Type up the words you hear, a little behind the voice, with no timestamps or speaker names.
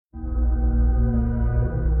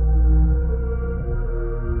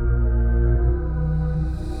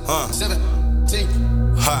17.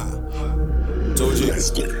 Ha. Told you.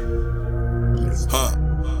 Huh.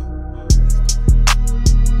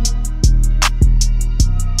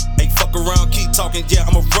 Hey, fuck around, keep talking, yeah,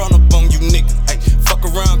 I'ma run up on you niggas. Hey, fuck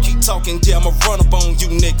around, keep talking, yeah, I'ma run up on you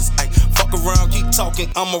niggas. Hey, fuck around, keep talking,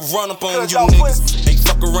 I'ma run up on you niggas. Hey,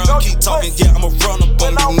 fuck around, keep talking, yeah, I'ma run up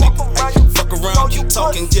on you niggas. Hey, fuck around, keep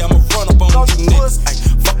talking, yeah, I'ma run up on you niggas. Hey,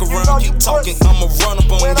 fuck around, keep talking, I'ma run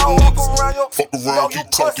up on you niggas. Fuck around, keep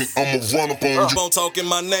talking, I'ma run up on you. Keep on talking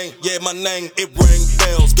my name, yeah, my name, it ring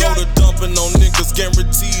bells. Go to dumping on niggas,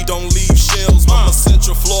 guaranteed don't leave shells. I'm a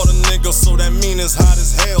Central Florida nigga, so that mean it's hot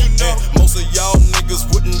as hell. And most of y'all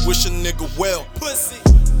niggas wouldn't wish a nigga well.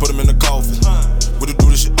 Put him in the coffin, we do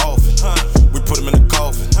this shit often. We put him in the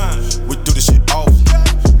coffin, we do this shit often.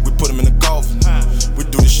 We put him in the coffin, we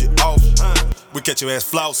do this shit often. We catch your ass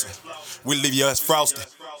flousing, we leave your ass frosted.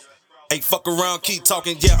 Hey, fuck around, keep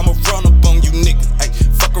talking, yeah, I'ma run up on you niggas. Hey,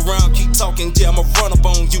 fuck around, keep talking, yeah, I'ma run up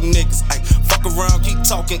on you niggas. Hey, fuck around, keep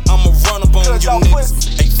talking, I'ma run up on you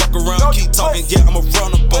niggas. Hey, fuck around, keep talking, yeah, I'ma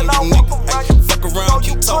run up on you niggas. Hey, fuck around,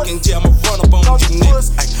 keep talking, yeah, I'ma run up on you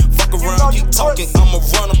niggas. Hey, fuck around, keep talking, I'ma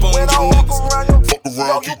run up on you niggas. Fuck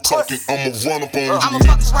around, keep talking, I'ma run up on you I'ma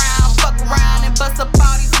niggas. fuck around and bust up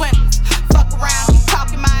all these women. Fuck around, keep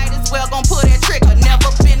talking, might as well gon' pull that trigger.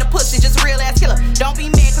 Never been a pussy, just a real ass killer. Don't be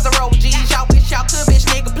mad cause I roll with G's. Y'all wish y'all could, bitch,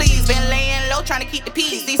 nigga, please. Been laying low, trying to keep the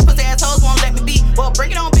peace. These pussy assholes won't let me be. Well,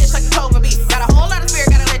 bring it on, bitch, like a Clover beat. Got a whole lot of spirit,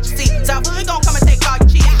 gotta let you see. South Hood gon' come and take all your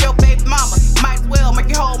cheese. Your baby mama, might as well make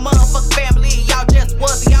your whole motherfucking family. Y'all just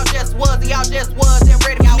was and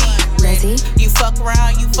ready for me. You fuck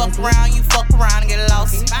around, you fuck around, you fuck around and get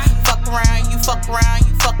lost. Fuck around, you fuck around,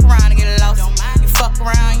 you fuck around and get lost. You fuck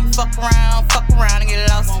around, you fuck around and get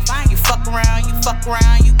lost. You fuck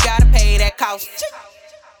around, you gotta pay that cost.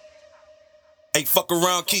 Hey, fuck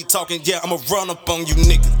around, keep talking, yeah, I'ma run up on you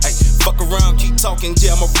niggas. Hey, fuck around, keep talking,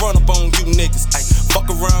 yeah, I'ma run up on you niggas. Hey, fuck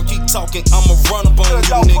around, keep talking, I'ma run up on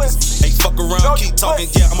you niggas. Hey, fuck around, keep talking,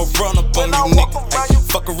 yeah, I'ma run up on you niggas. Hey,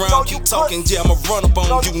 fuck around, keep talking, yeah, I'ma run up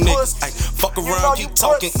on you niggas. Hey, fuck around, keep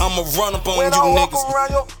talking, I'ma run up on you niggas.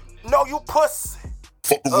 No, you pussy.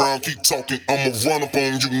 Fuck around, keep talking, I'ma run up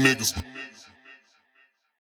on you niggas.